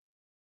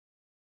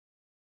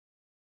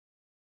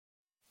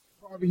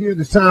Over here,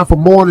 it's time for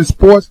morning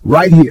sports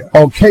right here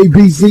on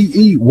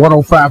KBZE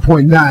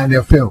 105.9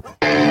 FM.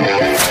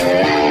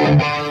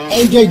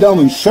 AJ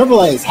Doman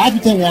Chevrolet is happy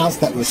to announce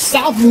that we're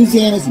South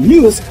Louisiana's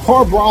newest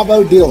Car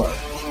Bravo dealer.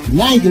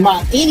 Now you can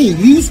buy any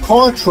used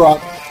car or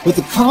truck with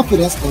the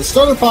confidence of a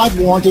certified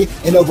warranty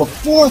and over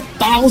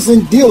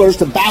 4,000 dealers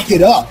to back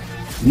it up.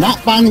 Not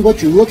finding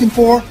what you're looking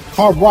for?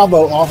 Car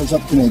Bravo offers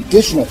up to an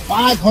additional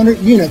 500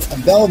 units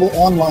available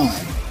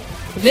online.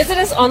 Visit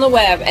us on the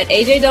web at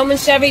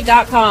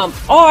ajdomanchevy.com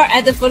or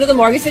at the foot of the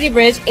Morgan City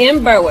Bridge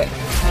in Berwick.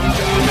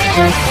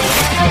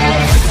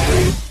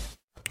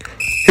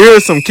 Here are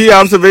some key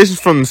observations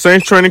from the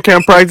Saints training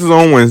camp practice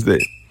on Wednesday.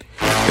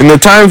 In the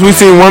times we've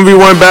seen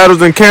 1v1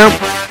 battles in camp,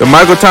 the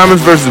Michael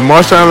Thomas versus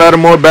Marshawn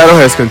Lattimore battle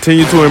has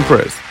continued to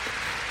impress.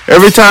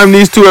 Every time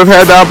these two have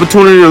had the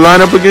opportunity to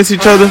line up against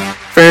each other,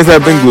 fans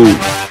have been glued.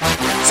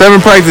 7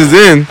 practices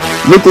in,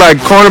 looked like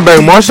cornerback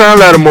Marshawn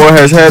Lattimore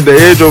has had the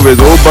edge over his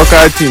old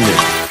Buckeye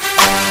teammate.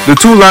 The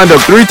two lined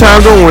up 3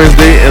 times on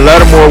Wednesday, and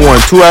Lattimore won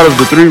 2 out of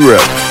the 3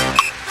 reps.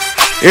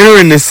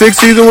 Entering his 6th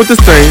season with the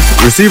Saints,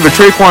 receiver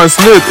Traquan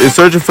Smith is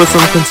searching for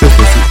some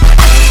consistency.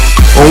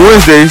 On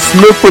Wednesday,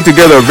 Smith put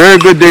together a very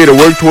good day to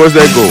work towards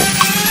that goal.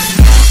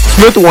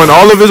 Smith won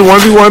all of his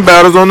 1v1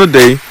 battles on the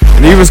day,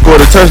 and even scored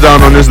a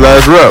touchdown on his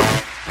last rep.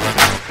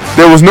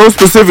 There was no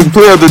specific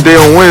play of the day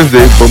on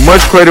Wednesday, but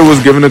much credit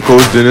was given to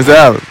Coach Dennis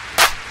Allen.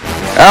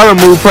 Allen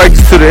moved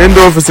practice to the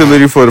indoor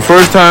facility for the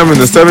first time in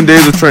the 7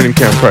 days of training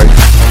camp practice.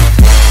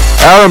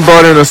 Allen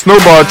brought in a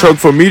snowball truck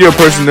for media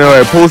personnel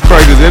at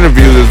post-practice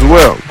interviews as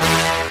well.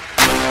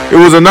 It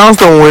was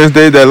announced on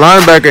Wednesday that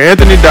linebacker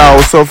Anthony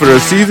Dowell suffered a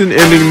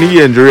season-ending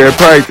knee injury at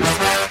practice.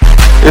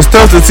 It's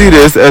tough to see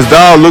this as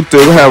Dowell looked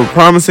to have a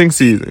promising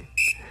season.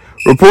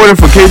 Reporting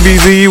for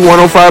KBZE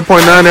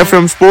 105.9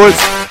 FM Sports,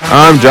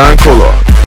 I'm John Colar.